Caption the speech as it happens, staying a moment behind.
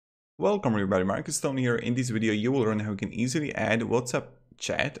Welcome everybody, Marcus Stone here. In this video you will learn how you can easily add WhatsApp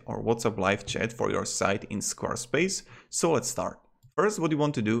chat or WhatsApp live chat for your site in Squarespace. So let's start. First, what you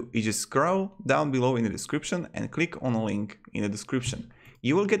want to do is just scroll down below in the description and click on a link in the description.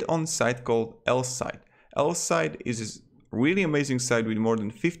 You will get on a site called Placeit. Placeit is a really amazing site with more than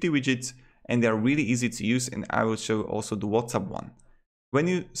 50 widgets and they are really easy to use, and I will show also the WhatsApp one. When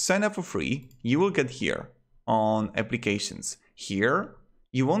you sign up for free, you will get here on applications. Here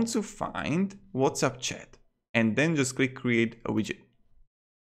you want to find WhatsApp chat and then just click create a widget.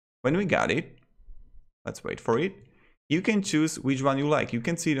 When we got it, let's wait for it. You can choose which one you like. You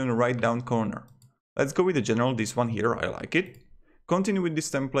can see it on the right down corner. Let's go with the general, this one here, I like it. Continue with this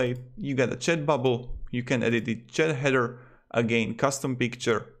template. You got a chat bubble. You can edit the chat header, again custom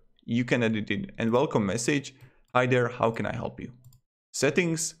picture. You can edit it and welcome message. Hi there, how can I help you?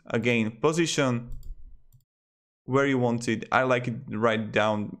 Settings, again position, where you want it. I like it right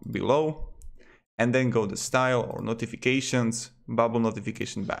down below, and then go to style or notifications, bubble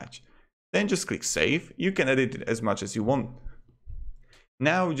notification badge. Then just click save. You can edit it as much as you want.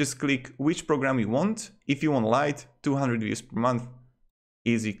 Now just click which program you want. If you want Lite, 200 views per month,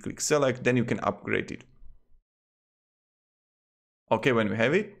 easy, click select, then you can upgrade it. Okay, when we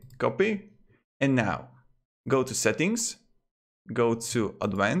have it, copy, and now go to settings, go to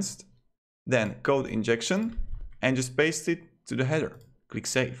advanced, then code injection, and just paste it to the header. Click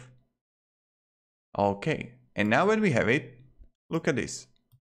save. Okay, and now when we have it, look at this.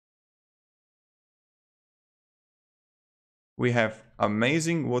 We have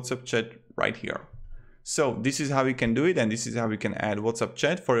amazing WhatsApp chat right here. So this is how you can do it, and this is how you can add WhatsApp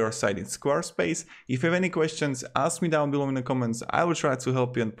chat for your site in Squarespace. If you have any questions, ask me down below in the comments. I will try to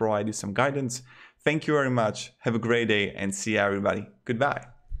help you and provide you some guidance. Thank you very much. Have a great day and see you everybody. Goodbye.